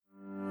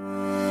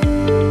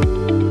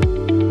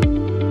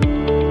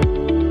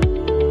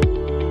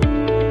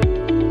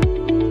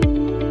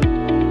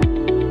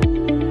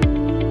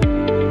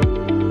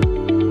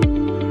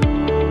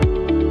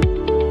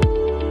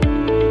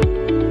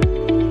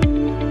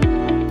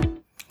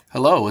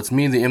Hello, it's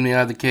me, the M, the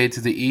I, the K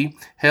to the E,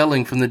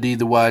 hailing from the D,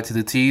 the Y to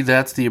the T.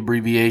 That's the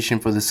abbreviation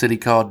for the city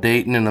called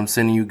Dayton, and I'm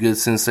sending you good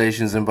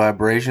sensations and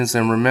vibrations.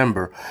 And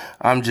remember,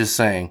 I'm just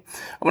saying,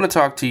 I'm going to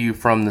talk to you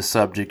from the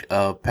subject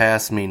of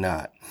Pass Me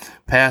Not.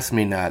 Pass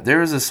Me Not.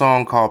 There is a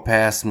song called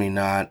Pass Me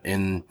Not,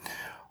 and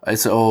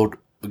it's an old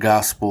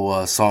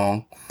gospel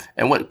song.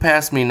 And what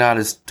Pass Me Not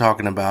is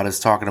talking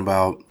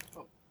about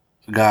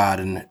God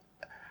and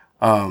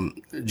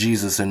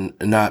Jesus and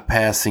not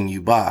passing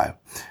you by.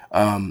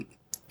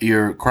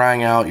 You're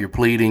crying out, you're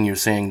pleading, you're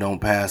saying, don't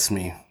pass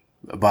me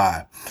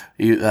by.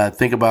 You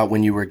think about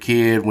when you were a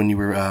kid, when you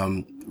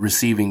were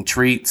receiving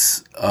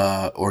treats,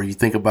 or you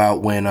think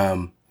about when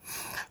the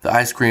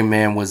ice cream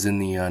man was in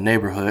the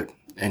neighborhood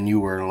and you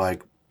were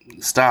like,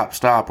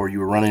 stop, or you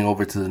were running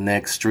over to the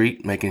next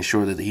street, making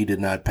sure that he did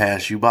not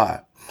pass you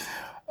by.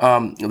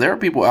 There are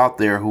people out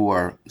there who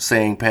are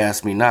saying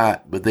pass me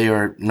not, but they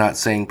are not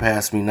saying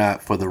pass me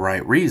not for the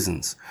right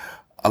reasons.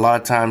 A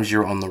lot of times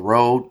you're on the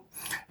road,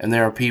 and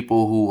there are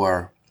people who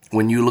are,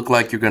 when you look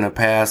like you're going to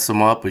pass them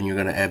up and you're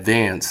going to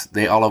advance,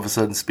 they all of a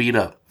sudden speed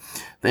up.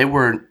 They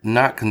were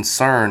not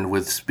concerned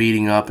with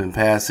speeding up and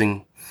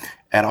passing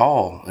at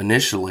all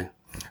initially,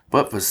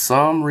 but for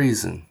some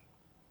reason,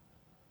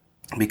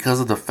 because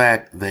of the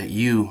fact that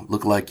you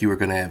look like you were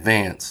going to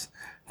advance,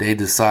 they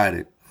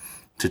decided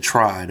to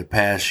try to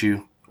pass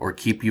you or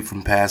keep you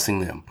from passing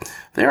them.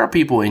 There are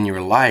people in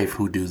your life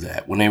who do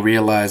that when they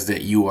realize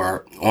that you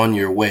are on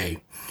your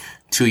way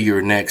to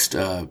your next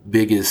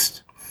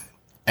biggest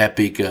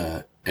epic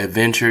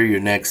adventure, your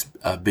next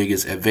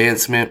biggest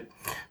advancement.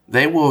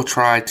 They will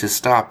try to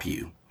stop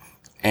you,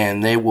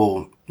 and they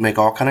will make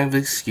all kinds of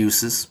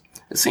excuses.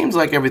 It seems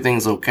like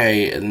everything's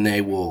okay, and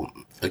they will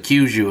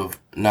accuse you of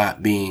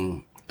not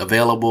being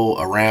available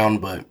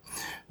around, but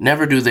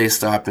never do they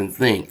stop and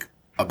think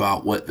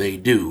about what they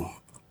do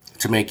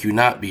to make you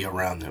not be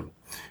around them.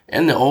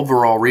 And the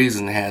overall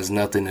reason has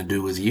nothing to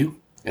do with you.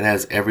 It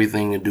has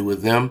everything to do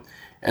with them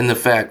and the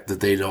fact that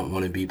they don't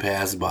want to be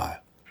passed by.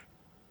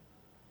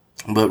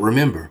 But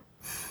remember,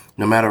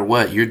 no matter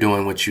what, you're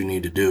doing what you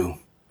need to do.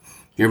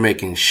 You're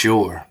making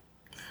sure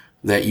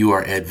that you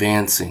are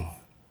advancing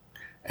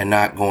and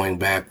not going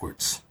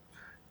backwards.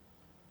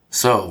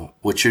 So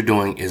what you're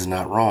doing is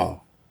not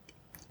wrong.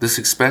 This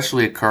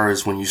especially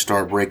occurs when you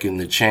start breaking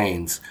the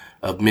chains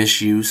of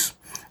misuse,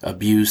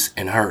 abuse,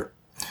 and hurt.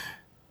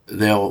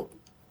 They'll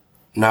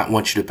not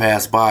want you to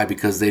pass by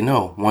because they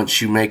know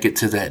once you make it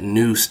to that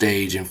new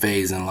stage and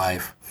phase in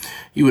life,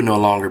 you would no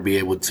longer be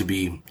able to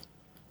be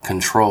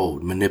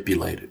controlled,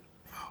 manipulated,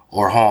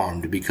 or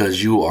harmed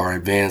because you are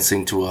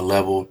advancing to a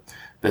level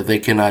that they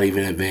cannot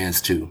even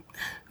advance to.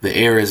 The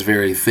air is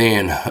very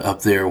thin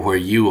up there where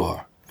you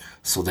are,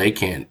 so they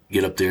can't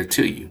get up there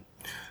to you.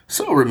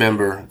 So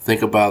remember,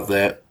 think about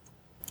that.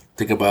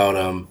 Think about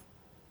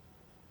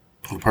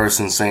the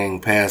person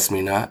saying, pass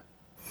me not.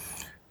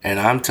 And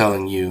I'm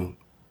telling you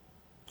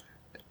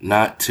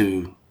not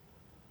to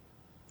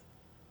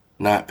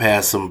not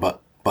pass them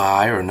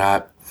by or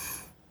not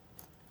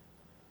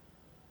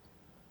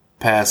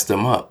pass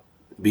them up,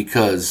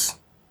 because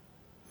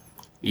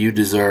you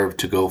deserve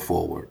to go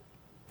forward.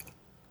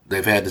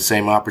 They've had the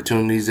same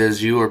opportunities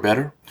as you or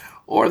better,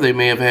 or they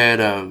may have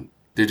had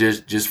they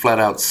just flat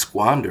out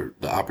squandered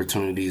the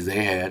opportunities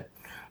they had.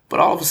 But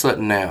all of a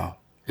sudden now,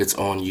 it's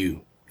on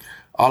you.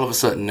 All of a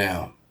sudden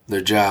now, their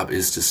job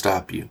is to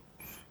stop you.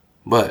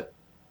 But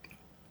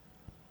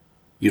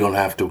you don't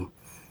have to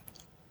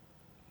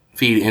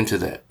feed into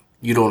that.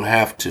 You don't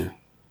have to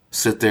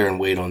sit there and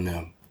wait on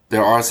them.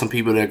 There are some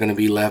people that are going to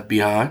be left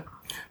behind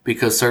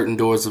because certain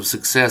doors of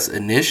success,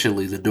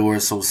 initially the door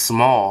is so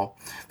small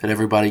that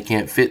everybody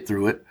can't fit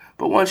through it.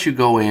 But once you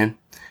go in,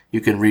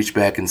 you can reach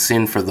back and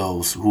send for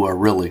those who are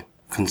really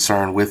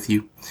concerned with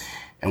you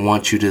and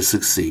want you to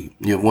succeed.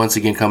 You have once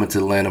again come into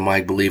the land of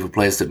Mike Believe, a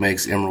place that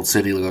makes Emerald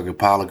City look like a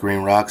pile of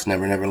green rocks.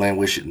 Never Never Land,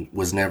 wish it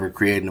was never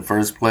created in the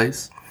first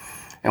place.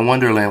 And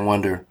Wonderland,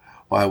 wonder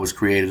why it was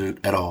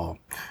created at all.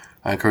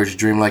 I encourage you to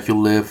dream like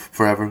you'll live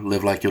forever,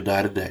 live like you'll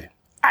die today.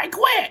 I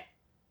quit!